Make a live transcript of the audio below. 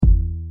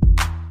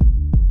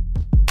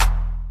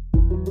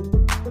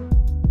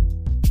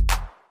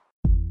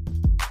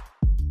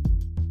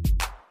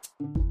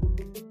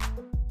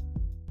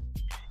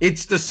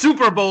It's the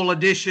Super Bowl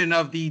edition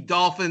of the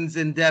Dolphins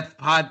in Depth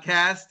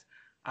podcast.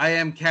 I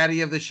am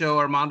caddy of the show,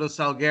 Armando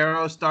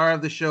Salguero, star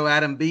of the show,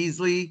 Adam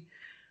Beasley.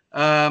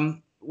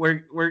 We're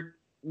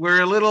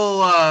a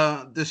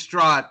little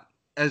distraught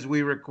as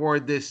we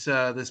record this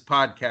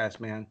podcast,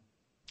 man.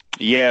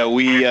 Yeah,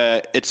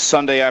 it's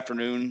Sunday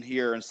afternoon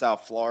here in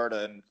South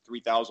Florida and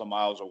 3,000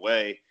 miles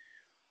away.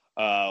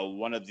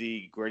 One of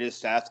the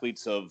greatest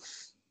athletes of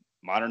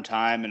modern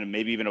time and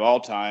maybe even of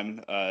all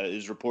time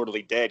is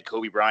reportedly dead.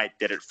 Kobe Bryant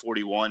dead at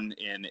 41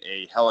 in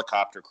a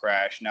helicopter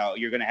crash. Now,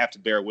 you're going to have to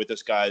bear with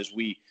us, guys.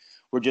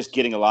 We're just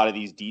getting a lot of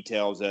these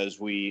details as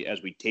we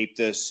tape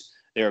this.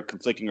 There are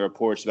conflicting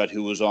reports about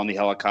who was on the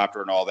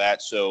helicopter and all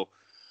that. So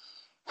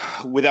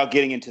without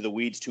getting into the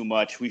weeds too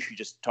much, we should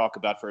just talk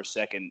about for a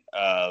second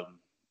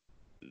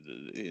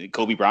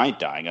Kobe Bryant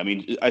dying. I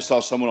mean, I saw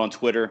someone on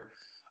Twitter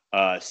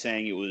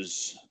saying it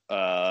was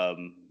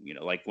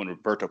like when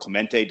Roberto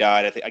Clemente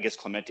died. I guess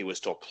Clemente was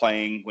still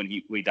playing when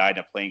he died in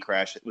a plane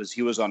crash.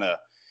 He was on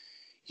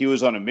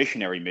a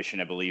missionary mission,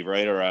 I believe,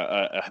 right, or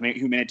a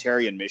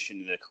humanitarian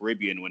mission in the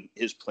Caribbean when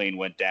his plane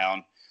went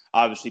down.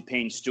 Obviously,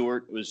 Payne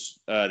Stewart was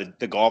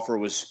the golfer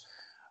was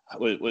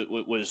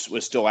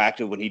still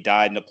active when he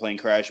died in a plane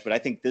crash. But I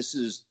think this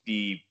is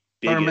the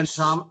biggest.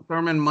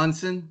 Thurman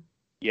Munson.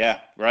 Yeah,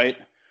 right.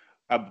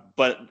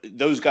 But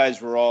those guys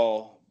were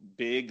all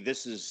big.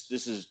 This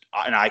is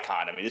an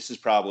icon. I mean, this is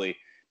probably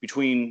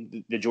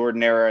between the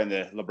Jordan era and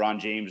the LeBron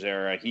James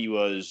era. He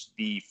was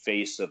the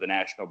face of the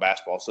National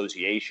Basketball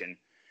Association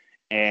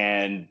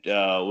and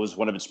was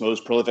one of its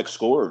most prolific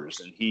scorers.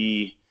 And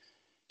he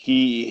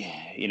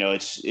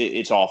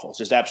it's awful. It's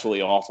just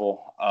absolutely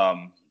awful.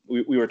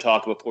 We were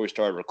talking before we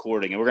started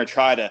recording, and we're going to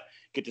try to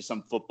get to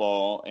some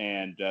football,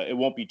 and it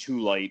won't be too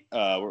late.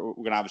 We're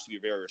going to obviously be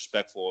very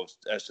respectful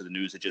as to the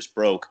news that just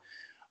broke.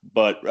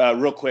 But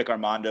real quick,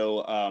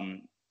 Armando,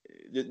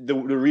 the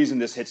reason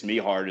this hits me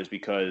hard is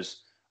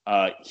because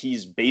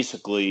he's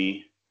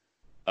basically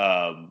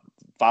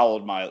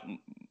followed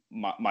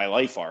my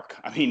life arc.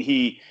 I mean,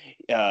 he's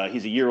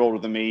a year older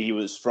than me. He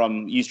was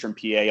from Eastern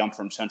PA. I'm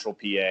from Central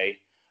PA.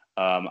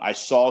 I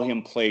saw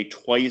him play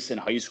twice in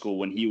high school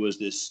when he was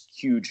this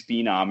huge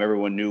phenom.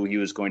 Everyone knew he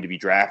was going to be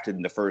drafted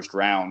in the first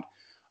round.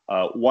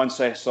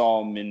 Once I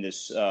saw him in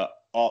this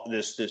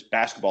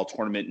basketball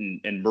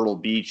tournament in Myrtle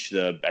Beach.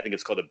 I think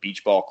it's called the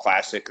Beach Ball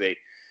Classic.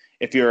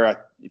 If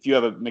you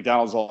have a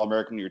McDonald's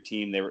All-American on your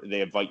team,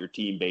 they invite your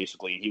team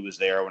basically. And he was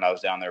there when I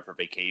was down there for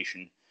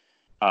vacation.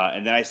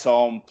 And then I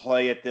saw him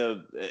play at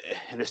the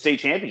state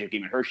championship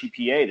game in Hershey,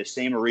 PA, the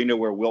same arena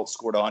where Wilt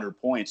scored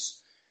 100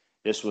 points.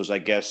 This was, I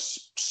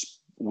guess,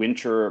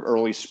 winter,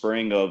 early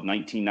spring of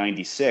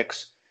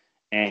 1996.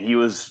 And he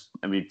was,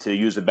 I mean, to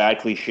use a bad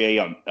cliche,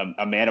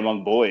 a man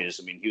among boys.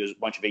 I mean, he was a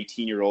bunch of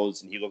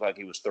 18-year-olds, and he looked like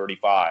he was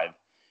 35.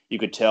 You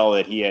could tell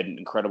that he had an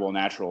incredible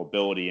natural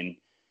ability. And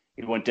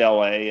he went to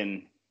L.A.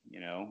 and,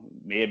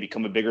 may have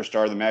become a bigger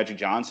star than Magic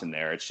Johnson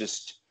there. It's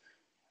just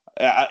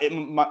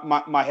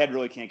my head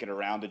really can't get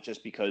around it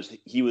just because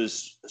he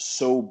was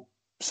so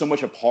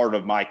much a part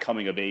of my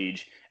coming of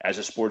age as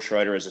a sports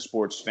writer, as a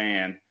sports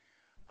fan.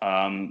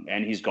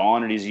 And he's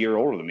gone, and he's a year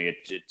older than me.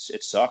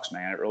 It sucks,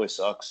 man. It really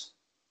sucks.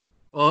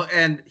 Well,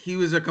 and he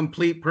was a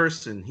complete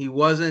person. He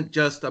wasn't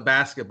just a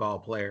basketball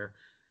player.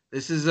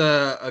 This is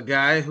a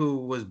guy who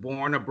was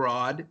born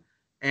abroad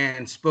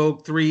and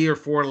spoke 3 or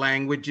 4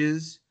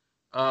 languages.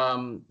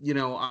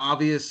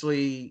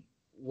 Obviously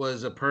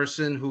was a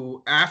person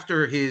who,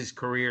 after his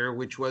career,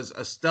 which was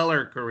a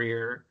stellar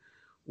career,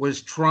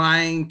 was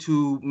trying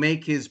to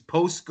make his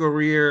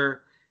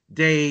post-career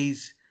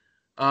days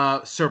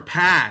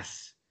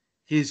surpass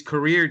his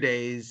career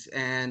days.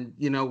 And,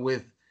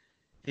 with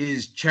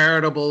his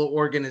charitable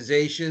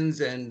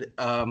organizations and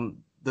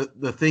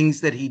the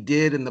things that he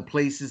did and the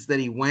places that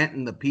he went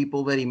and the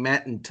people that he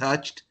met and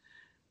touched,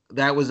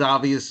 that was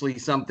obviously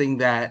something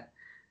that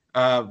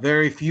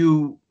very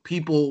few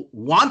people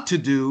want to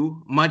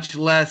do, much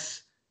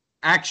less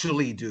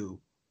actually do.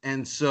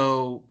 And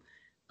so,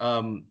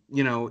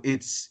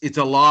 it's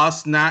a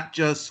loss not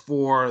just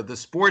for the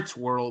sports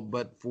world,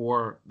 but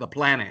for the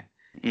planet.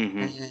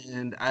 Mm-hmm.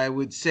 And I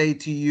would say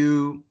to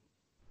you,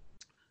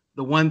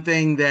 the one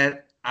thing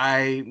that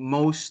I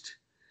most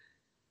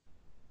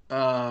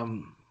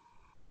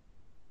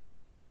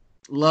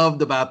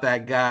loved about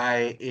that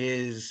guy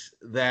is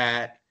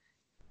that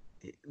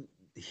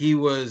he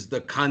was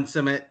the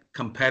consummate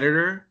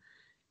competitor.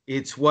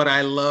 It's what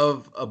I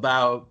love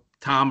about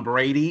Tom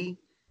Brady.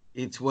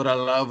 It's what I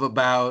love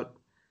about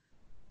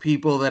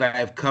people that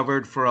I've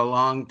covered for a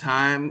long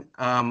time.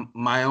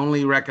 My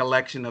only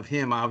recollection of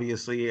him,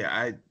 obviously,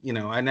 I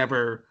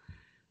never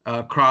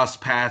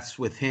crossed paths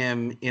with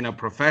him in a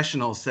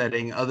professional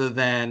setting, other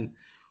than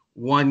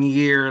 1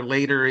 year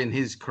later in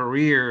his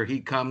career, he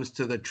comes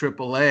to the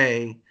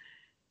AAA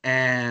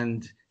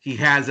and he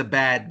has a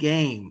bad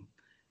game.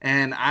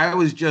 And I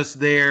was just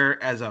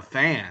there as a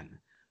fan.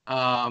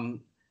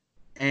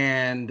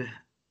 And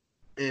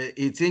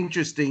it's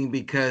interesting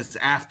because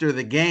after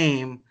the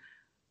game,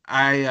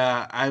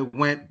 I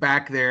went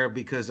back there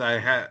because I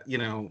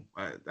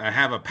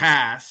have a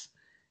pass,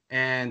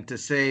 and to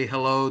say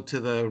hello to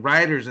the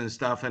writers and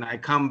stuff. And I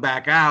come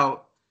back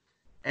out,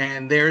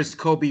 and there's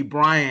Kobe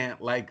Bryant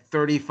like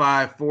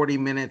 35, 40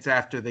 minutes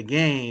after the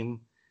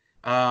game,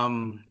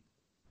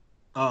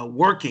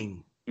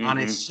 working on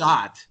his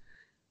shot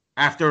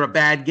after a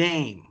bad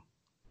game.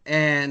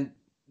 And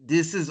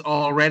this is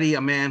already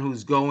a man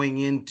who's going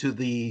into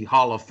the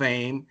Hall of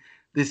Fame.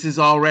 This is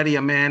already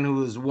a man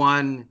who has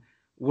won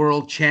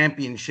world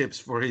championships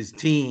for his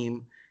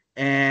team.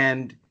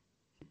 And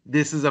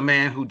this is a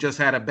man who just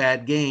had a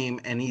bad game,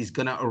 and he's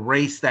going to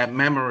erase that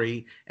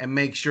memory and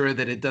make sure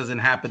that it doesn't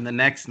happen the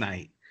next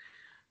night.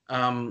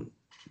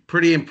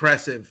 Pretty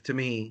impressive to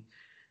me.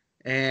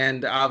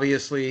 And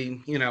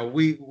obviously,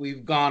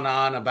 we've gone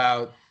on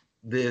about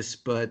this,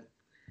 but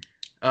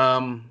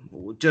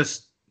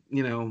just,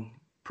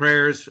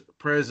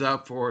 prayers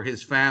up for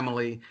his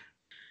family.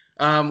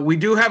 We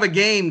do have a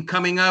game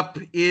coming up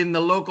in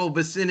the local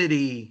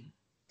vicinity,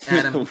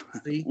 Adam.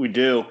 We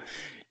do.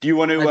 Do you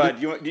want to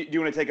do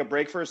you want to take a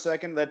break for a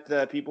second,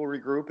 let people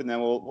regroup, and then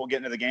we'll get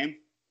into the game?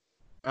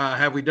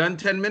 Have we done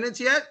 10 minutes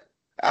yet?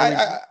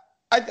 I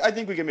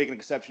think we can make an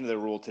exception to the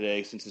rule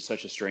today, since it's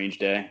such a strange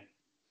day.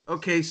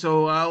 Okay,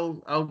 so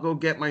I'll go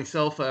get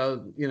myself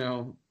a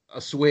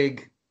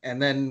swig,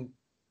 and then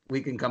we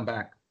can come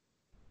back.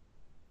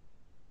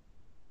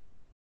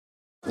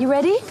 You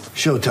ready?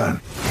 Showtime.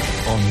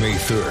 On May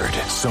 3rd,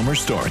 summer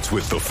starts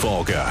with The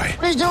Fall Guy.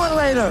 Let's do it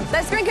later.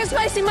 Let's drink a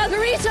spicy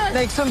margarita.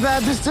 Make some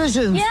bad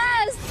decisions.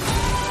 Yes.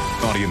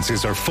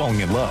 Audiences are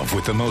falling in love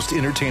with the most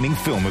entertaining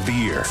film of the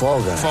year.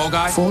 Fall Guy. Fall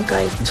Guy? Fall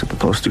Guy. That's what the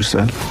poster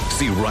said.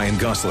 See Ryan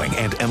Gosling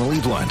and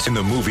Emily Blunt in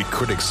the movie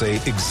critics say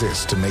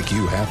exists to make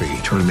you happy.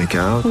 Trying to make it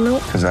out?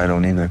 Nope. Because I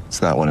don't either.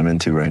 It's not what I'm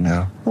into right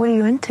now. What are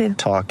you into?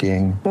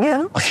 Talking.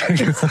 Yeah.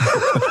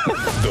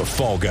 The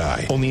Fall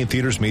Guy. Only in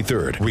theaters May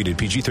 3rd. Rated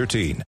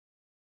PG-13.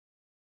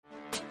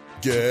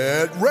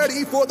 Get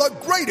ready for the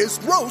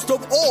greatest roast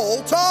of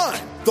all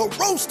time. The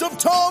Roast of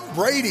Tom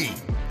Brady.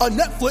 A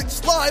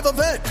Netflix live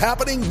event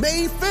happening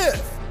May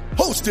 5th.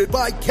 Hosted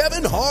by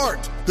Kevin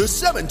Hart. The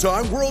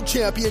 7-time world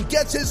champion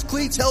gets his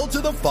cleats held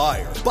to the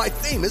fire by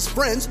famous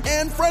friends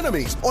and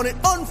frenemies on an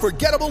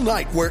unforgettable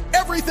night where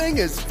everything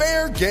is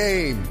fair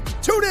game.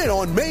 Tune in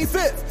on May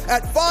 5th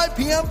at 5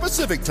 p.m.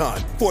 Pacific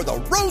time for the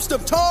Roast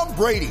of Tom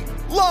Brady.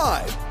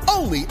 Live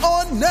only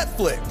on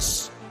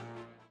Netflix.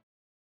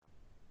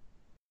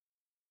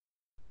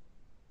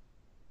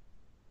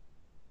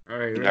 All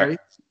right, ready?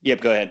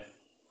 Yep, go ahead.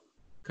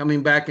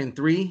 Coming back in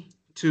 3,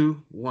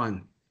 2,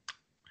 1.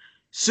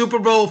 Super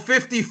Bowl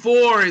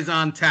 54 is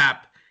on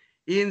tap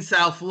in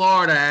South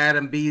Florida,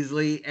 Adam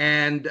Beasley.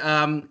 And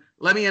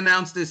let me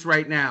announce this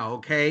right now,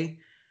 okay?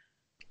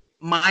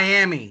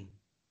 Miami.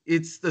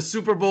 It's the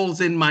Super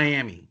Bowl's in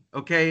Miami,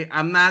 okay?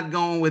 I'm not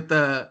going with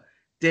the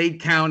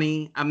Dade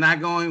County. I'm not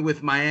going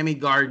with Miami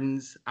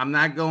Gardens. I'm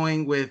not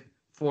going with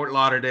Fort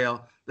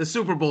Lauderdale. The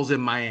Super Bowl's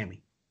in Miami.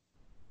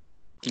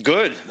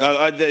 Good.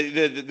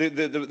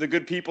 The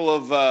good people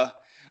of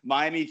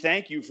Miami,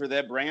 thank you for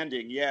that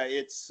branding. Yeah,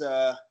 it's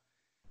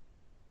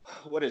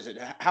what is it?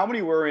 How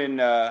many were in?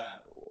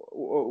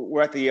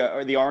 We're at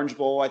the Orange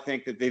Bowl. I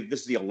think that this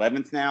is the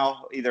 11th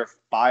now. Either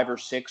 5 or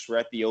 6 were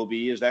at the OB.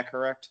 Is that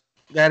correct?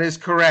 That is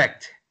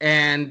correct.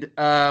 And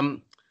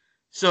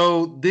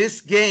so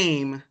this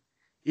game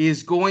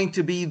is going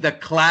to be the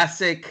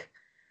classic.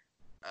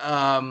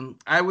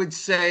 I would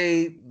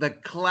say the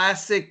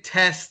classic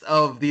test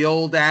of the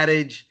old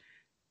adage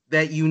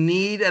that you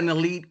need an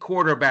elite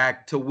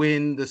quarterback to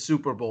win the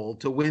Super Bowl,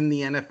 to win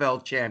the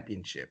NFL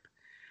championship.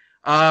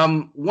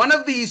 One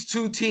of these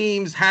two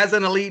teams has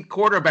an elite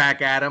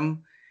quarterback,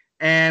 Adam,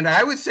 and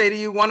I would say to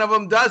you, one of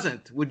them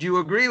doesn't. Would you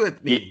agree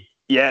with me?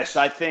 Yes,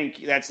 I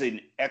think that's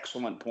an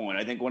excellent point.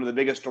 I think one of the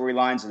biggest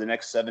storylines of the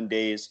next 7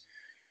 days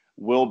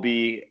will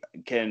be,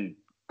 can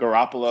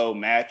Garoppolo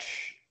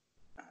match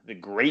the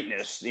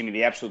greatness,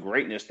 the absolute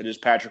greatness that is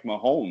Patrick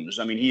Mahomes.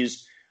 I mean,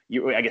 he's,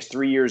 I guess,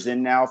 3 years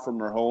in now from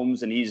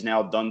Mahomes, and he's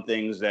now done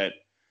things that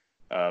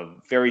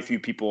very few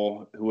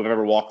people who have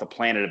ever walked the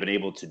planet have been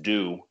able to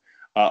do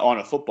on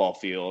a football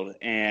field.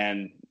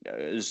 And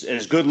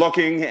as good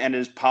looking and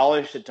as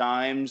polished at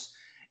times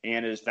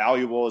and as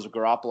valuable as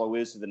Garoppolo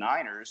is to the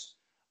Niners,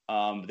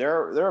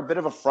 they're a bit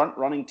of a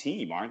front-running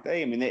team, aren't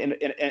they? I mean,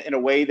 in a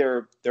way,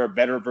 they're a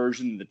better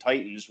version of the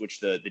Titans, which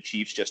the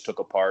Chiefs just took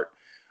apart.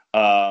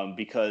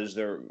 Because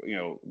they're,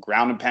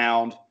 ground and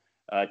pound,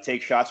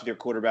 take shots with your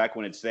quarterback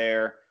when it's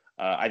there.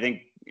 I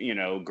think,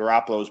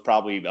 Garoppolo is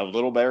probably a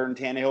little better than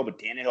Tannehill, but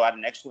Tannehill had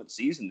an excellent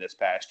season this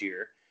past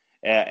year.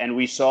 And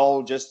we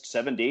saw just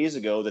 7 days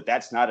ago that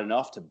that's not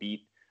enough to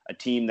beat a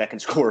team that can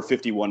score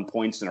 51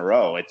 points in a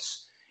row.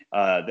 It's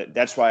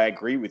that's why I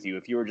agree with you.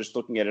 If you were just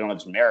looking at it on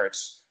its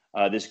merits,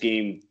 this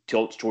game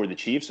tilts toward the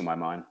Chiefs in my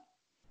mind.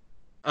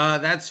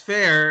 That's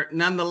fair.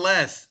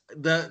 Nonetheless,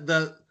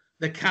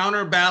 the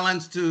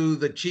counterbalance to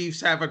the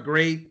Chiefs have a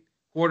great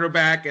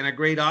quarterback and a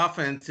great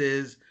offense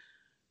is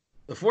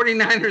the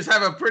 49ers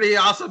have a pretty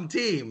awesome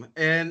team,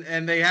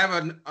 and they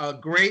have a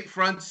great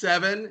front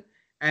seven,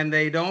 and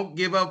they don't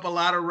give up a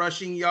lot of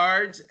rushing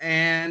yards,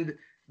 and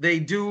they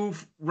do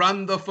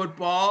run the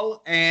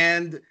football,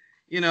 and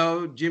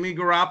Jimmy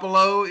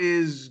Garoppolo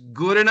is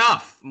good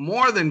enough,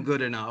 more than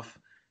good enough,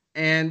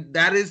 and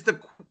that is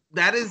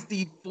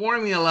the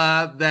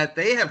formula that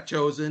they have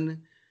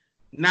chosen,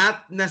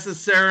 not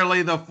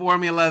necessarily the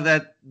formula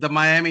that the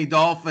Miami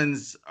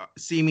Dolphins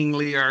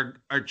seemingly are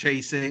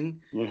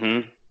chasing.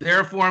 Mm-hmm.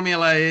 Their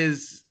formula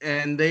is,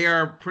 and they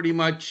are pretty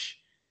much,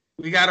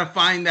 we got to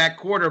find that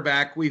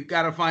quarterback. We've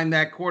got to find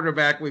that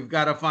quarterback. We've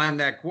got to find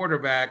that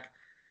quarterback.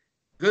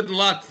 Good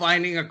luck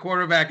finding a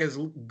quarterback as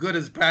good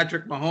as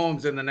Patrick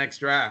Mahomes in the next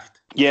draft.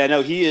 Yeah,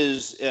 no, he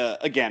is.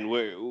 Again,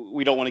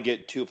 we don't want to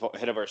get too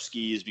ahead of our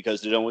skis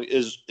because it only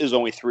is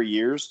only 3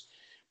 years.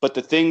 But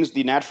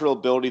the natural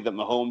ability that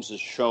Mahomes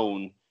has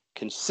shown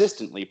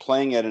consistently,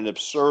 playing at an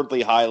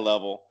absurdly high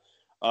level.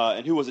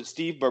 And who was it?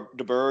 Steve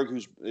DeBerg,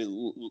 who's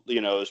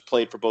has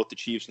played for both the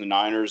Chiefs and the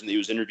Niners, and he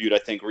was interviewed, I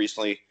think,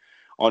 recently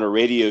on a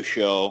radio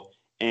show.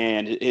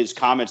 And his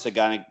comments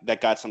that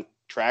got some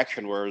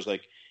traction where it was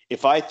like,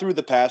 if I threw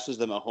the passes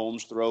that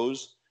Mahomes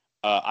throws,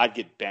 I'd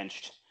get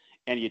benched.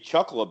 And you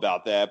chuckle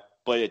about that,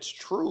 but it's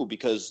true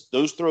because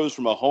those throws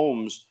from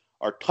Mahomes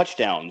are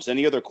touchdowns.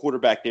 Any other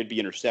quarterback, they'd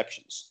be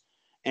interceptions.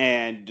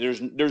 And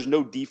there's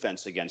no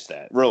defense against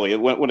that, really.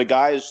 When a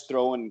guy is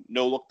throwing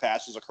no-look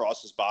passes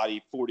across his body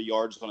 40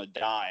 yards on a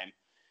dime,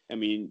 I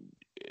mean,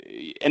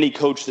 any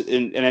coach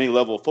in any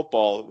level of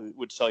football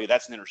would tell you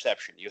that's an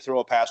interception. You throw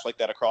a pass like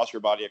that across your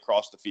body,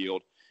 across the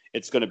field,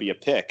 it's going to be a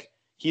pick.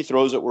 He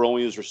throws it where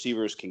only his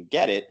receivers can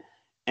get it.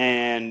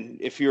 And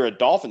if you're a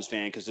Dolphins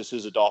fan, because this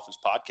is a Dolphins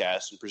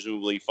podcast and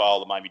presumably follow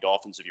the Miami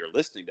Dolphins if you're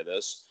listening to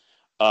this,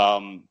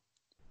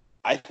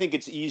 I think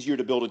it's easier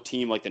to build a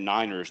team like the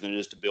Niners than it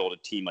is to build a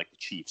team like the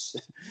Chiefs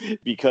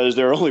because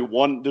there's only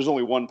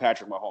one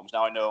Patrick Mahomes.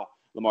 Now I know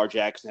Lamar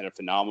Jackson had a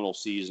phenomenal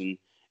season,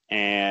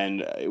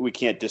 and we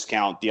can't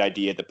discount the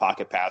idea that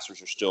pocket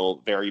passers are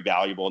still very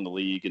valuable in the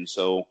league. And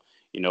so,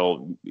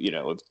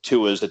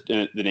 Tua is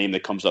the name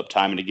that comes up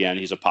time and again.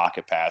 He's a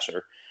pocket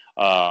passer.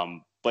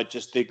 But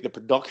just the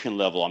production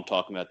level I'm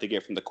talking about, they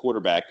get from the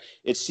quarterback,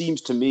 it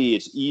seems to me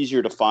it's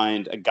easier to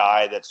find a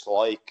guy that's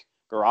like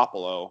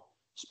Garoppolo,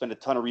 spend a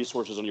ton of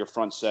resources on your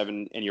front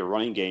seven and your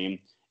running game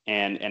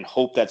and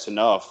hope that's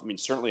enough. I mean,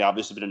 certainly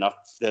obviously been enough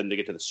for them to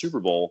get to the Super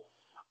Bowl.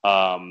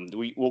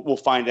 We'll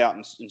find out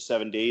in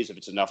 7 days if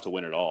it's enough to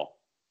win it all.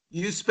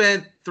 You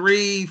spent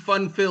 3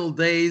 fun-filled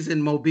days in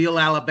Mobile,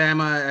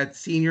 Alabama at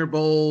Senior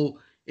Bowl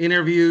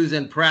interviews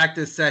and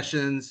practice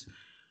sessions.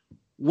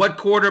 What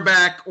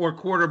quarterback or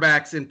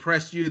quarterbacks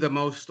impressed you the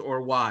most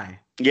or why?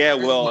 Yeah,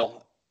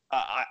 well,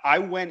 I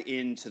went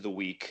into the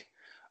week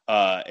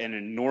an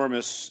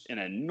enormous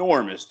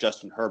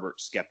Justin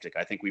Herbert skeptic.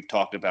 I think we've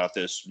talked about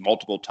this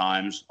multiple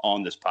times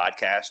on this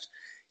podcast.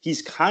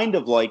 He's kind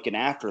of like an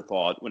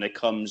afterthought when it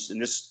comes,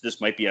 and this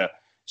might be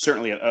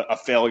certainly a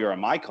failure on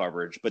my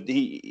coverage, but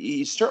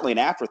he's certainly an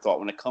afterthought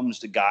when it comes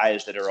to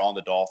guys that are on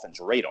the Dolphins'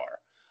 radar.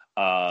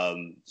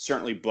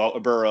 Certainly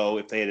Burrow,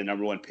 if they had the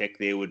number 1 pick,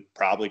 they would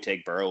probably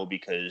take Burrow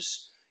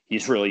because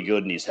he's really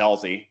good and he's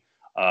healthy.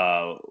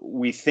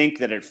 We think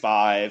that at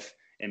 5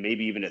 and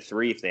maybe even at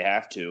 3 if they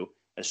have to,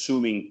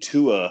 assuming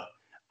Tua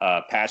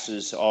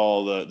passes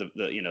all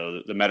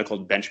the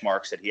medical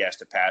benchmarks that he has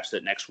to pass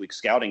at next week's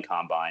scouting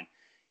combine,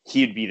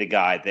 he'd be the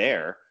guy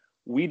there.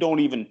 We don't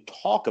even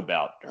talk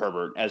about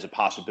Herbert as a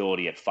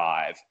possibility at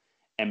 5.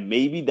 And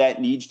maybe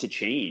that needs to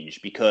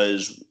change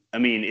because, I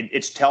mean,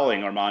 it's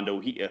telling,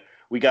 Armando.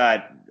 We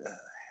got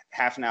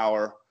half an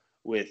hour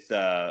with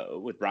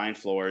Brian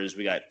Flores.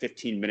 We got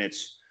 15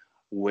 minutes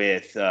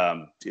with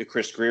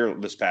Chris Greer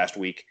this past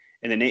week.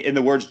 And in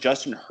the words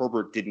Justin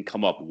Herbert didn't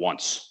come up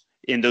once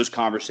in those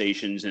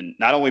conversations. And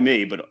not only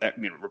me, but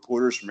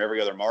reporters from every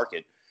other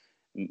market.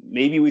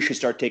 Maybe we should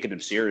start taking him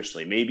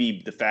seriously.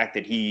 Maybe the fact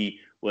that he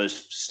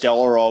was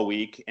stellar all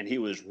week and he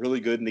was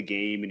really good in the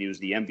game and he was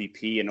the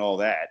MVP and all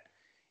that.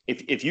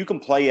 If you can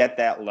play at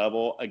that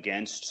level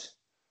against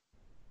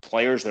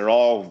players that are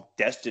all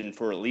destined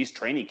for at least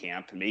training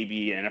camp and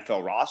maybe an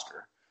NFL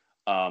roster,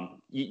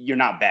 you're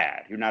not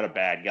bad. You're not a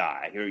bad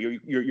guy.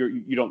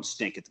 You don't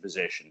stink at the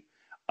position.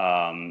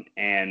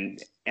 And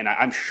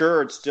I'm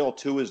sure it's still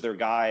Tua is their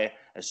guy,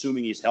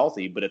 assuming he's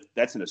healthy. But if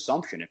that's an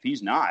assumption, if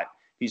he's not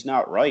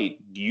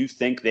right, do you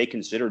think they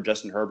consider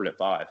Justin Herbert at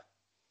 5?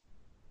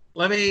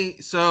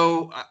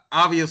 So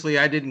obviously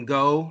I didn't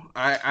go.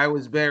 I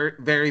was very,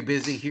 very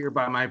busy here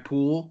by my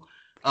pool.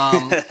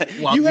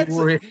 You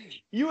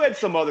had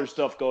some other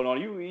stuff going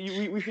on.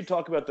 We should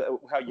talk about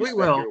how you spent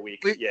your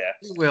week. We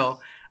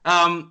will.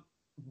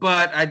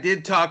 But I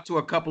did talk to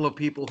a couple of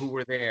people who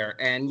were there.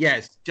 And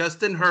yes,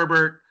 Justin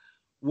Herbert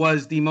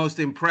was the most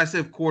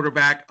impressive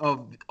quarterback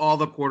of all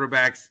the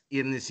quarterbacks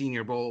in the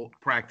Senior Bowl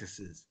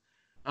practices.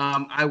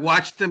 I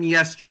watched them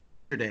yesterday.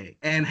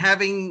 And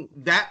having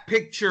that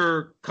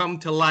picture come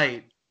to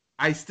light,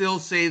 I still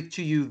say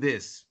to you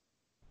this.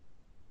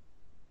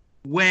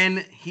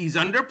 When he's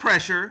under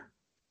pressure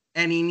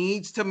and he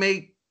needs to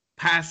make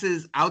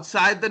passes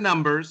outside the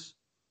numbers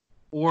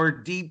or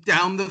deep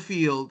down the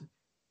field,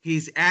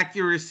 his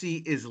accuracy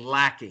is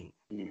lacking.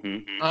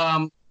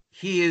 Mm-hmm.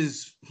 He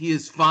is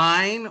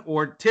fine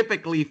or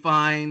typically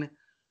fine,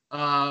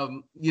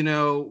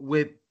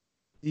 with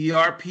the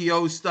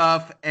RPO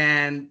stuff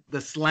and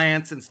the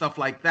slants and stuff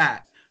like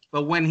that.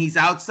 But when he's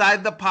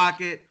outside the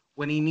pocket,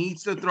 when he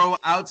needs to throw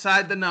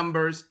outside the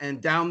numbers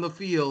and down the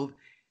field,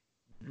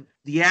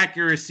 the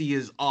accuracy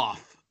is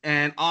off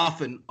and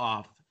often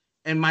off.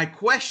 And my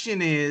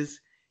question is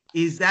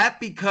that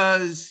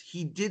because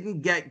he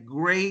didn't get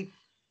great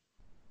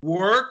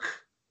work,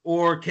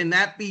 or can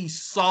that be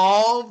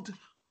solved,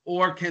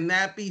 or can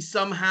that be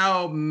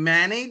somehow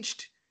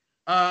managed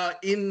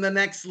in the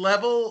next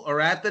level or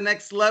at the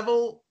next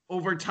level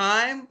over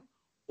time?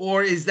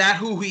 Or is that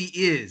who he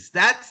is?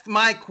 That's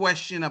my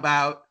question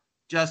about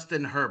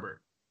Justin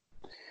Herbert.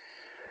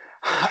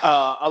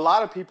 A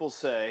lot of people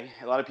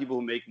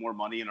who make more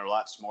money and are a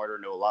lot smarter,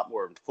 know a lot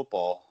more of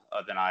football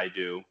than I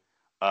do,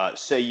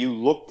 say you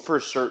look for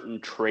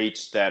certain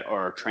traits that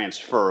are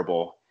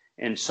transferable,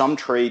 and some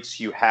traits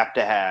you have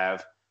to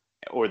have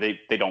or they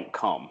don't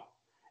come.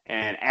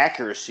 And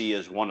accuracy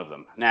is one of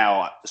them.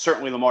 Now,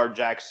 certainly Lamar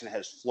Jackson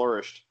has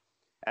flourished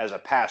as a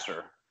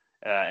passer,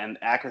 and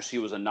accuracy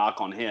was a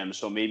knock on him.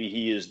 So maybe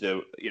he is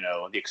the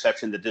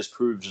exception that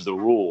disproves the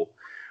rule.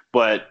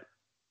 But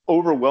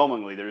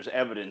overwhelmingly, there's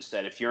evidence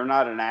that if you're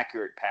not an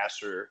accurate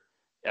passer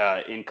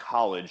in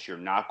college, you're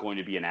not going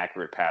to be an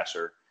accurate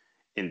passer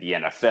in the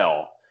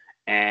NFL.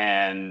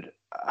 And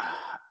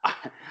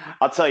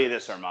I'll tell you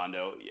this,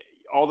 Armando,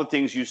 all the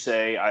things you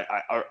say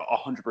are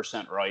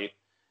 100% right.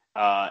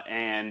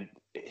 And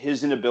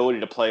his inability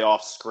to play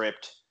off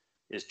script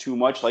is too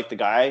much like the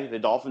guy the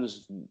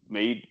Dolphins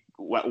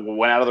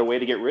went out of their way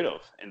to get rid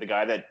of, and the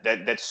guy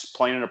that's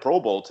playing in a Pro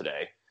Bowl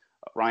today,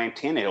 Ryan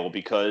Tannehill,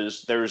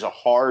 because there's a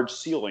hard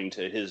ceiling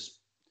to his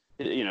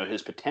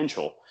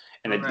potential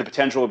and the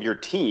potential of your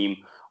team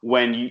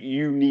when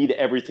you need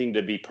everything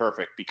to be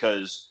perfect.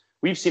 Because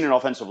we've seen an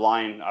offensive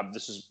line. I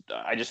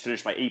just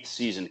finished my 8th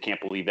season.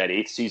 Can't believe that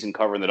 8th season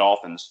covering the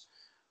Dolphins.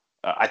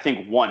 I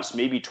think once,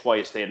 maybe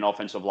twice, they had an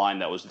offensive line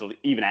that was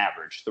even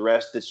average. The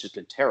rest, it's just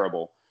been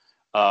terrible.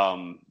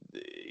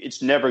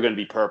 It's never going to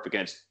be perfect,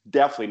 and it's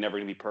definitely never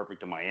going to be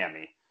perfect in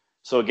Miami.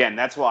 So again,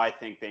 that's why I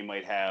think they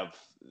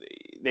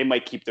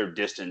might keep their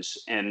distance.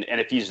 And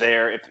if he's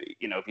there, if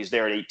he's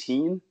there at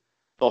 18,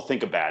 they'll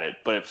think about it.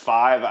 But at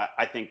 5,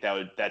 I think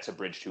that's a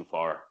bridge too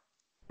far.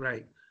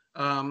 Right.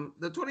 The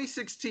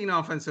 2016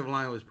 offensive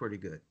line was pretty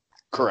good.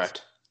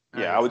 Correct.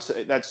 Yeah, I would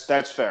say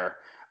that's fair.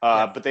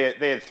 But they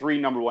had 3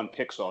 number 1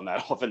 picks on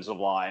that offensive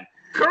line.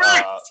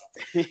 Correct.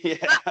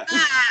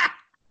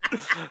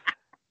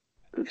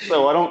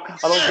 So I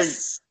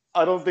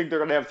don't think they're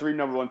going to have 3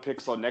 number 1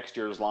 picks on next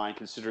year's line,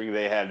 considering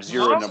they have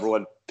 0 number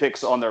 1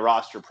 picks on their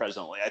roster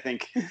presently. I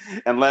think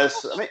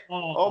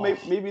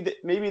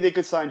maybe they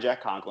could sign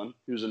Jack Conklin,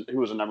 who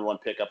was a number 1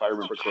 pick, if I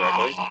remember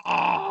correctly.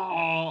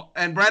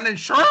 And Brandon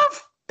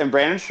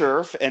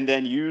Scherf. And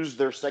then use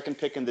their 2nd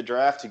pick in the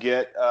draft to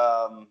get.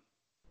 I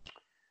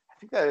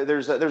think that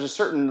there's a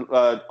certain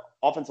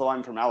offensive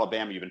lineman from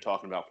Alabama you've been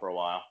talking about for a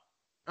while.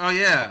 Oh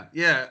yeah.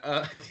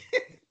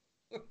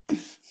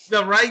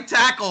 The right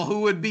tackle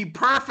who would be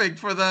perfect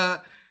for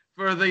the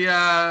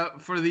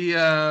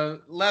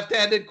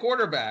left-handed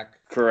quarterback.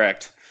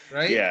 Correct.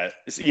 Right? Yeah.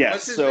 What's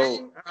his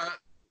name?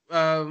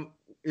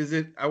 Is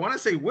it? I want to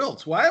say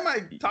Wilts. Why am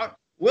I talking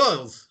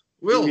Wills?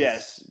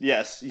 Yes.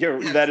 Yes.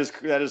 That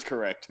is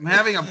correct. I'm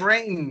having a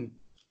brain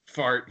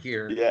fart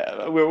here.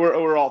 Yeah,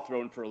 we're all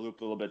thrown for a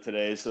loop a little bit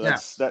today, so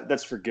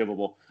that's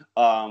forgivable.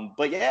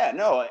 But yeah,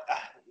 no.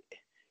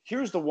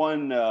 Here's the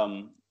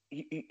one.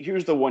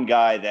 Here's the one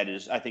guy that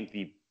is, I think,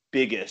 the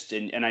biggest,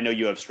 and I know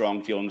you have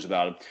strong feelings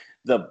about him.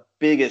 The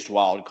biggest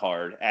wild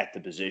card at the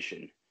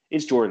position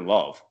is Jordan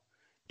Love,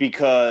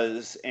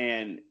 because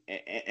and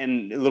a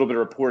little bit of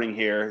reporting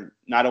here.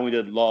 Not only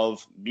did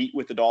Love meet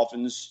with the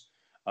Dolphins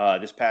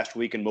this past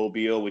week in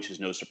Mobile, which is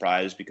no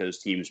surprise because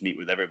teams meet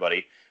with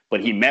everybody, but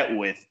he met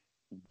with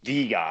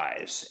the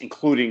guys,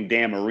 including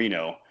Dan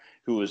Marino,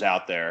 who was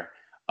out there.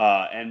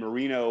 And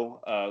Marino,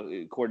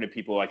 according to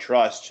people I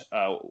trust,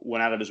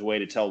 went out of his way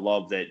to tell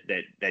Love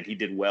that he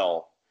did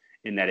well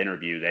in that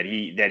interview, that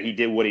he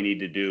did what he needed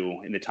to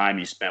do in the time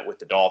he spent with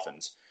the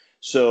Dolphins.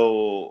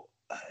 So,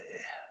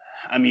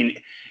 I mean,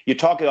 you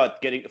talk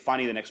about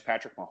finding the next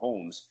Patrick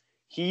Mahomes.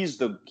 He's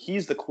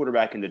the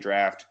quarterback in the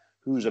draft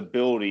whose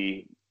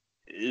ability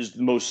is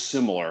the most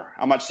similar.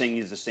 I'm not saying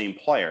he's the same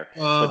player,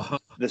 but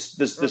the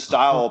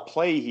style of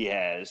play he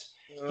has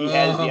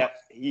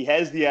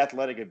the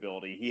athletic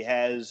ability. He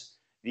has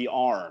the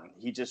arm.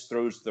 He just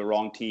throws the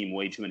wrong team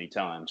way too many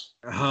times.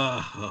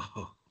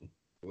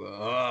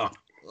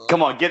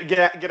 Come on,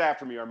 get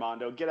after me,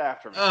 Armando. Get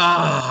after me.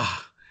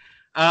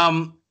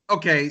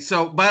 Okay,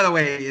 so by the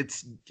way,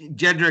 it's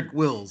Jedrick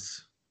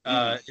Wills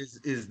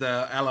is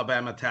the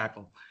Alabama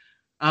tackle.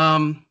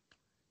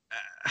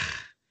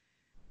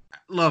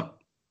 Look,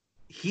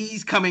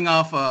 he's coming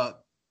off a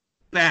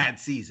bad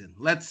season.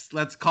 Let's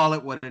call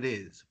it what it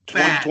is.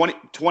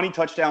 20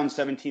 touchdowns,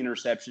 17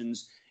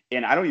 interceptions,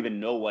 and I don't even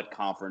know what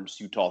conference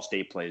Utah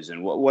State plays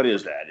in. What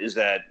is that? Is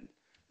that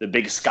the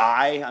Big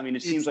Sky? I mean,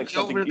 it seems like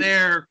something over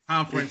their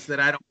conference that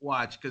I don't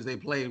watch because they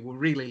play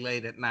really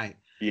late at night.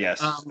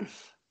 Yes,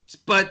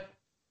 but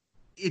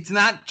it's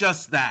not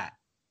just that.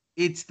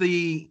 It's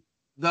the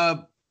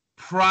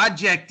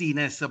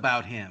projectiness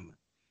about him.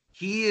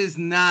 He is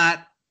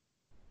not.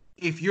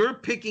 If you're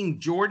picking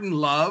Jordan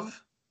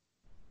Love,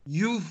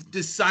 you've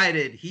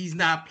decided he's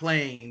not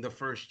playing the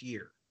first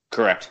year.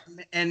 Correct.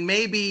 And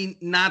maybe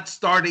not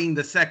starting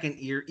the second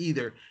year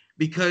either,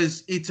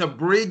 because it's a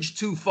bridge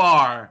too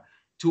far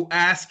to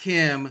ask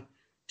him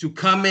to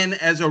come in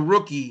as a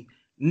rookie,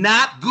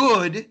 not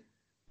good,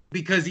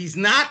 because he's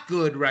not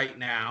good right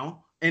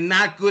now and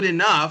not good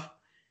enough.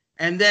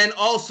 And then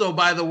also,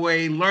 by the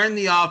way, learn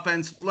the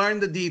offense,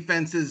 learn the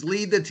defenses,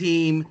 lead the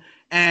team,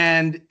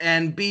 and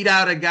beat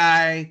out a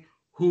guy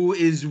who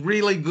is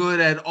really good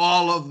at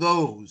all of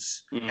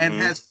those and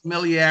has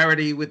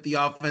familiarity with the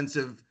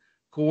offensive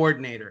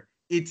coordinator.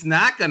 It's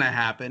not going to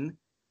happen.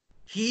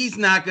 He's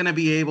not going to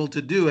be able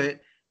to do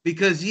it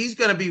because he's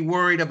going to be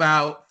worried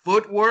about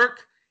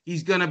footwork.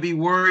 He's going to be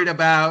worried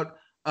about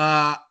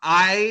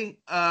eye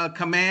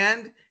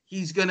command.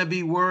 He's going to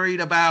be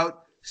worried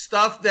about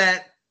stuff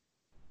that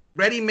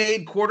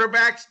ready-made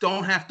quarterbacks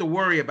don't have to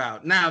worry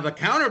about. Now, the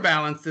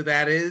counterbalance to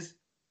that is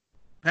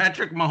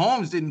Patrick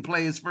Mahomes didn't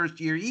play his first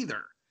year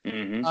either.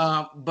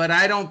 But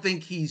I don't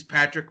think he's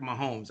Patrick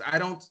Mahomes.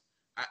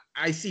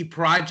 I see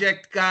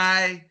project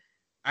guy.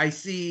 I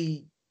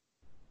see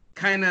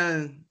kind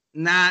of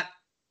not.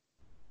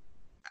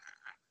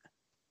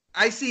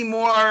 I see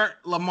more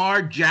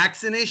Lamar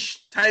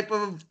Jackson-ish type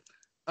of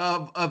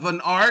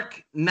an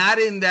arc. Not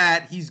in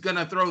that he's going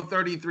to throw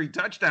 33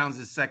 touchdowns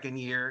his second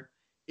year.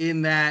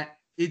 In that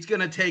it's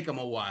going to take him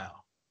a while.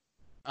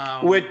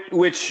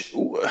 Which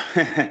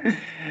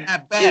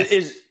at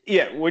best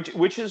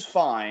which is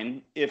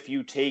fine if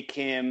you take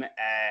him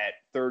at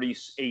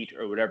 38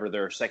 or whatever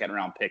their second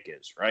round pick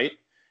is, right?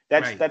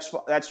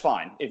 That's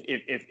fine.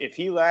 If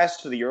he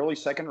lasts to the early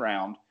second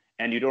round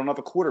and you don't have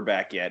a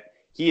quarterback yet,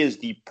 he is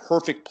the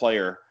perfect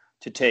player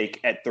to take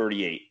at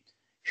 38.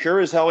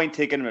 Sure as hell ain't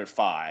taking him at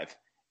 5.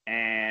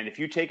 And if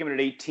you take him at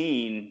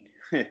 18,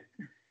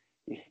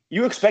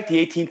 you expect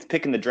the 18th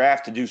pick in the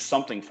draft to do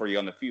something for you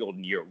on the field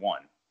in year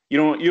one. You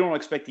don't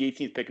expect the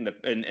 18th pick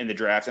in the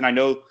draft. And I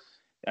know,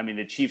 I mean,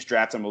 the Chiefs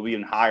drafted him a little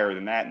even higher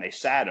than that, and they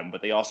sat him,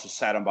 but they also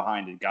sat him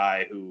behind a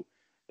guy who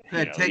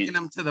had taken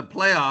him to the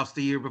playoffs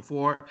the year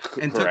before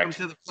and took him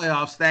to the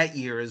playoffs that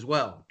year as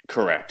well.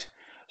 Correct.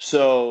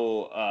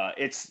 So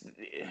it's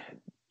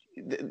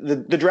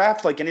the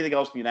draft, like anything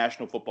else in the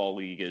National Football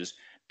League, is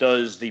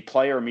does the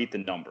player meet the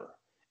number?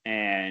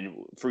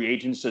 And free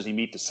agents, does he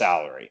meet the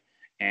salary?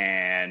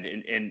 And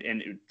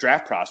in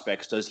draft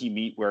prospects, does he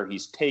meet where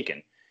he's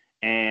taken?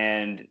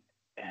 And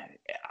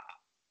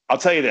I'll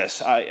tell you this: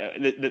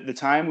 the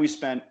time we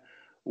spent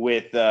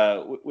with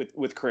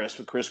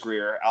Chris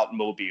Greer out in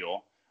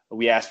Mobile,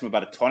 we asked him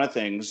about a ton of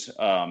things.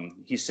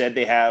 He said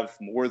they have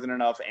more than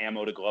enough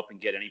ammo to go up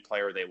and get any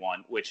player they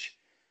want, which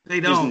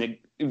they don't.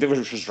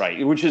 Which is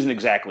right, which isn't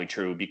exactly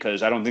true,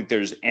 because I don't think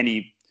there's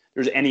any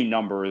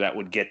number that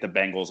would get the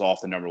Bengals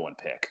off the number 1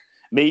 pick.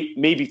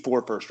 Maybe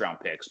 4 first-round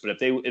picks, but if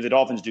the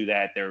Dolphins do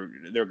that, they're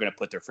going to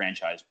put their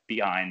franchise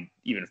behind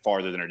even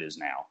farther than it is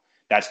now.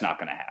 That's not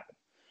going to happen.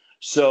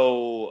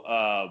 So,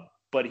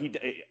 but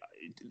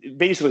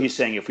he's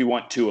saying if we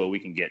want Tua, we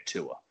can get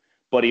Tua.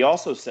 But he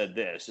also said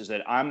this, is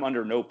that I'm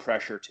under no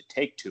pressure to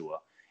take Tua.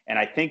 And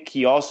I think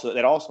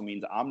that also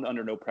means I'm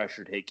under no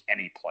pressure to take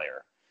any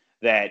player.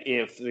 That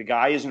if the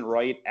guy isn't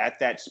right at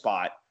that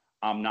spot,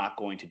 I'm not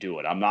going to do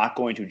it. I'm not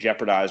going to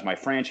jeopardize my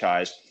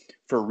franchise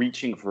for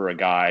reaching for a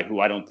guy who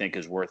I don't think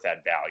is worth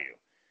that value.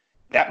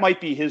 That might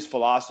be his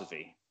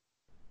philosophy.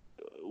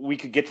 We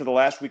could get to the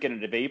last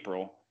weekend of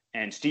April,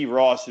 and Steve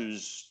Ross,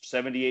 who's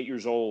 78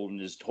 years old and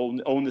has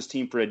owned this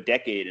team for a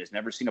decade, has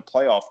never seen a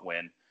playoff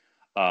win.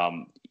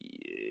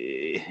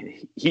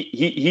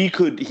 He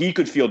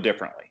could feel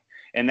differently,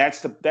 and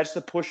that's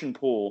the push and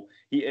pull.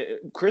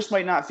 Chris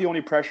might not feel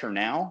any pressure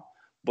now,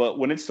 but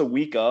when it's the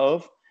week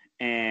of,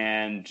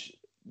 and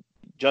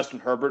Justin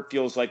Herbert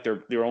feels like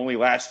their only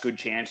last good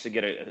chance to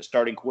get a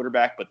starting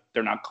quarterback, but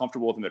they're not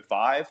comfortable with him at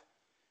 5.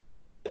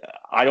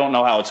 I don't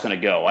know how it's going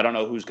to go. I don't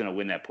know who's going to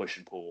win that push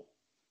and pull.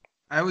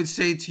 I would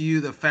say to you,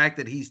 the fact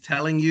that he's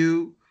telling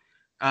you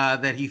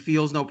that he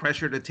feels no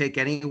pressure to take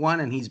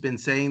anyone, and he's been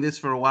saying this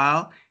for a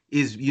while,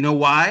 is, you know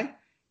why?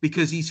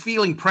 Because he's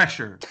feeling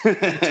pressure to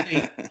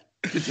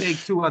take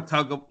Tua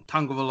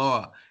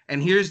Tagovailoa.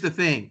 And here's the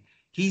thing.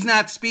 He's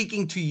not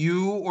speaking to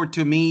you or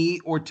to me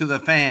or to the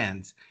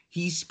fans.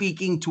 He's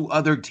speaking to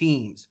other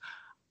teams.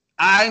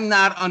 I'm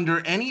not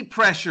under any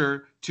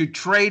pressure to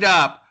trade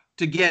up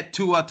to get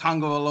Tua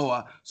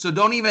Tagovailoa. So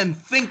don't even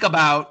think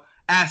about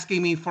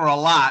asking me for a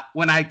lot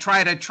when I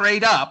try to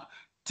trade up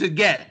to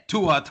get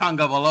Tua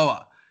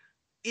Tagovailoa.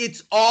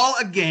 It's all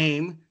a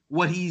game.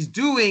 What he's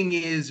doing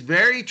is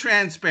very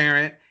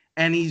transparent,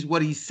 And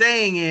what he's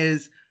saying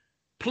is,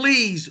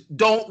 please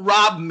don't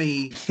rob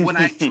me when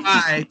I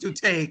try to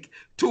take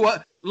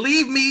Tua.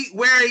 Leave me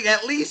wearing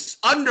at least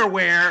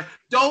underwear.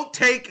 Don't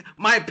take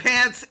my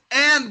pants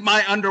and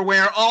my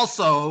underwear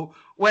also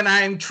when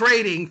I'm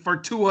trading for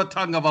Tua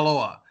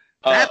Tagovailoa.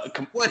 That's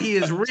what he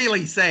is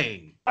really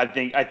saying. I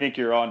think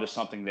you're on to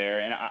something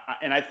there.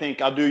 And I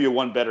think I'll do you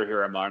one better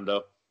here,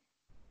 Armando.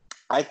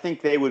 I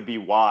think they would be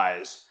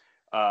wise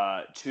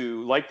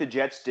to, like the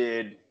Jets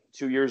did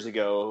 2 years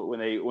ago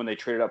when they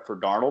traded up for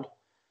Darnold,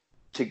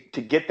 to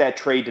get that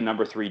trade to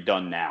number 3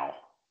 done now.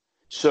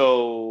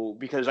 So,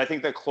 because I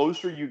think the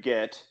closer you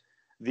get,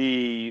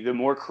 the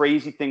more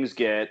crazy things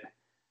get.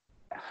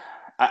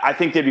 I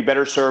think they'd be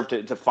better served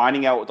to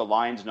finding out what the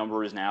Lions'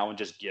 number is now and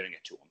just giving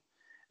it to them.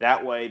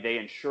 That way, they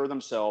ensure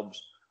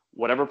themselves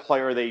whatever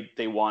player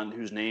they want,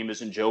 whose name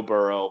isn't Joe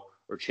Burrow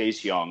or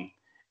Chase Young,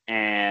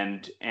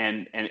 and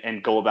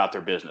go about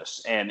their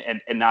business and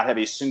not have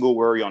a single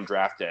worry on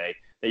draft day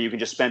that you can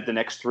just spend the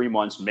next 3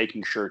 months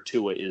making sure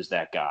Tua is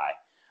that guy.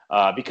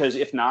 Because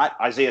if not,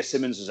 Isaiah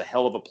Simmons is a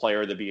hell of a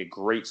player. That'd be a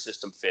great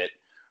system fit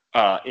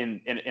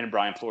in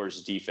Brian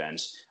Flores'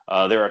 defense.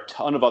 There are a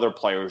ton of other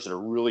players that are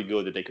really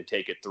good that they could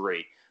take at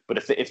 3. But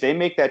if they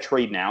make that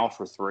trade now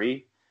for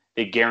 3,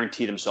 they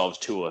guarantee themselves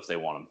Tua if they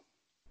want him.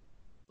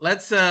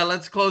 Let's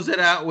close it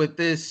out with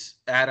this,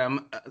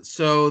 Adam.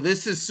 So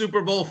this is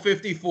Super Bowl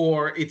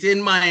 54. It's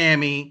in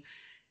Miami.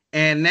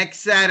 And next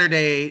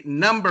Saturday,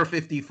 number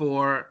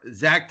 54,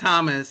 Zach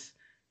Thomas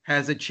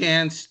has a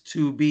chance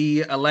to be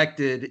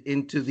elected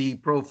into the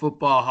Pro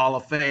Football Hall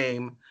of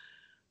Fame.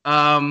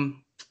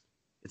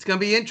 It's going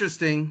to be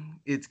interesting.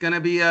 It's going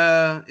to be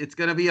a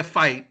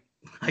fight.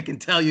 I can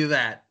tell you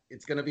that.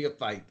 It's going to be a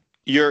fight.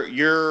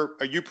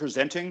 Are you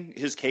presenting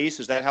his case?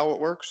 Is that how it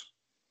works?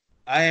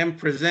 I am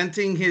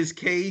presenting his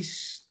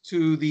case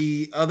to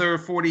the other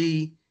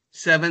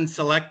 47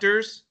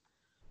 selectors.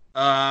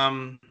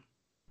 And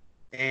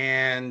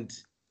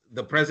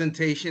the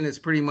presentation is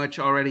pretty much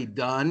already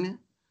done.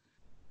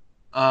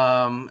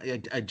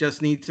 I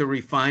just need to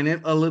refine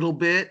it a little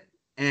bit.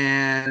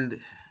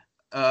 And,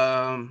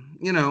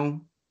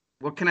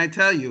 what can I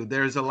tell you?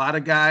 There's a lot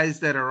of guys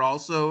that are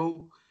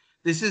also,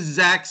 this is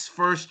Zach's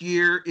first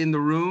year in the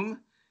room.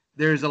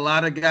 There's a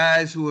lot of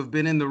guys who have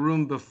been in the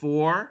room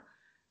before.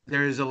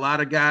 There's a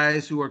lot of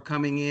guys who are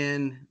coming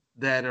in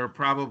that are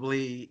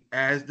probably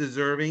as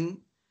deserving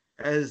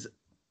as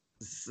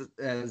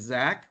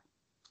Zach.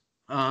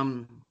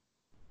 I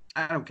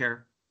don't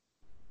care.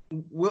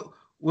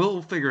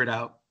 We'll figure it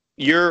out.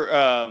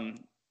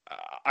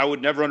 I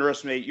would never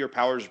underestimate your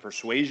powers of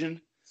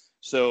persuasion.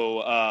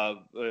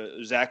 So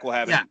Zach will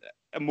have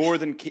a more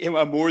than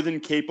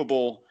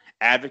capable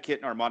advocate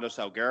in Armando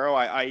Salguero.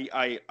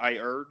 I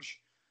urge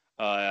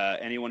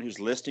anyone who's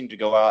listening to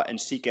go out and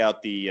seek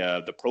out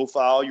the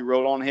profile you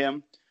wrote on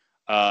him.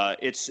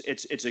 It's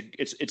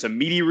a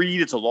meaty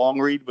read. It's a long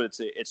read, but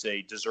it's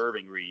a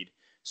deserving read.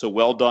 So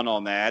well done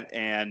on that,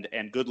 and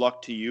good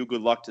luck to you.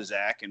 Good luck to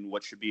Zach, and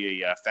what should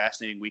be a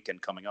fascinating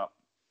weekend coming up.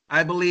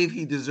 I believe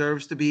he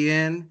deserves to be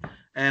in,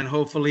 and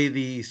hopefully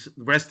the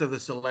rest of the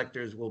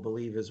selectors will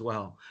believe as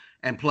well.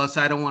 And plus,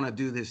 I don't want to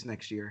do this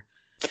next year.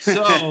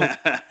 So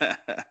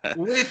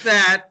with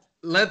that,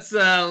 let's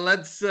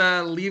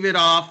leave it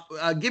off.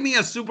 Give me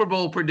a Super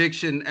Bowl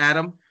prediction,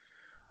 Adam.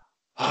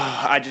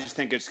 I just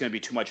think it's going to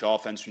be too much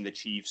offense from the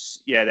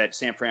Chiefs. Yeah, that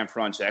San Fran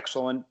front's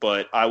excellent,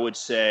 but I would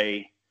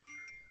say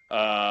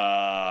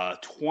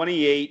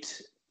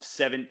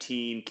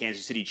 28-17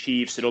 Kansas City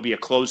Chiefs. It'll be a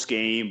close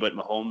game, but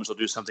Mahomes will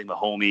do something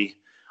Mahomey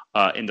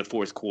in the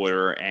fourth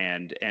quarter,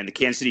 and the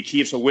Kansas City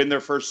Chiefs will win their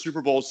first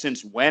Super Bowl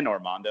since when,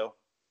 Armando?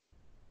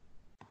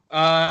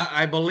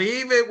 I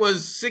believe it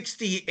was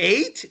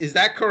 68. Is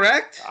that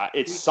correct?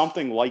 It's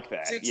something like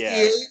that.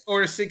 68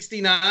 or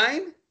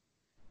 69?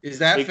 Is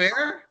that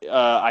fair?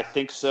 I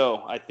think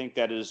so. I think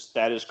that is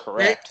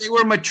correct. They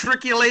were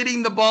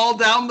matriculating the ball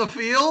down the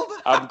field.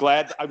 I'm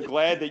glad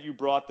that you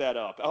brought that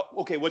up.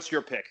 Okay, what's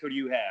your pick? Who do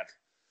you have?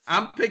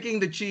 I'm picking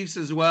the Chiefs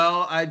as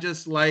well. I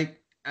just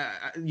like,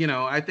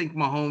 I think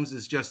Mahomes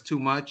is just too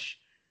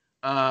much.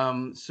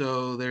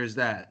 So there's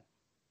that.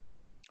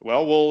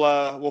 Well,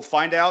 we'll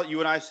find out. You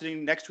and I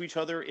sitting next to each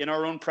other in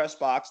our own press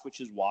box, which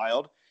is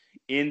wild,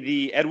 in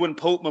the Edwin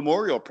Pope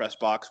Memorial press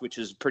box, which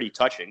is pretty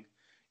touching.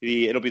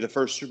 It'll be the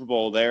first Super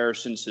Bowl there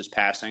since his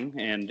passing,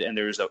 and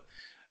there's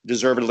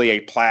deservedly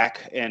a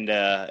plaque and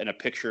a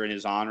picture in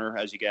his honor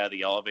as you get out of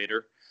the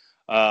elevator.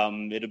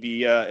 It'll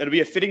be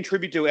a fitting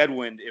tribute to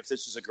Edwin if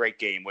this is a great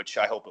game, which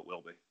I hope it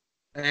will be.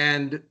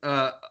 And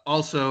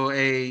also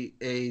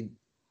a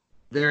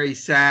very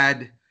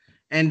sad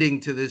ending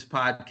to this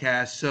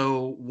podcast.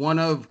 So one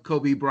of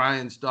Kobe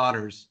Bryant's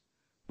daughters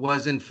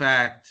was in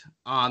fact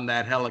on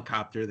that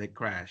helicopter that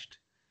crashed.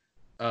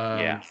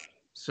 Yeah.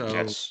 So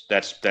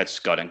that's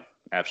gutting,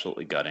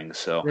 absolutely gutting.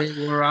 So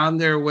they were on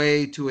their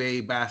way to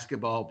a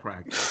basketball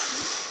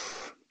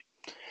practice.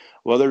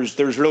 Well,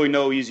 there's really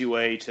no easy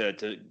way to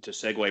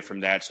segue from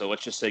that. So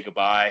let's just say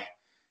goodbye.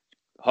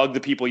 hug the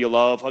people you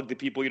love, hug the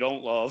people you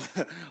don't love,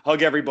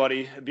 hug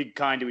everybody, be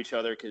kind to each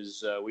other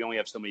because we only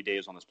have so many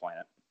days on this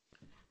planet.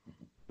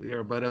 We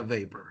are but a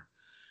vapor.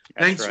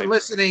 That's Thanks right. for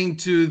listening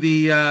to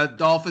the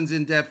Dolphins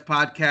In Depth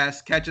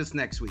podcast. Catch us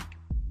next week.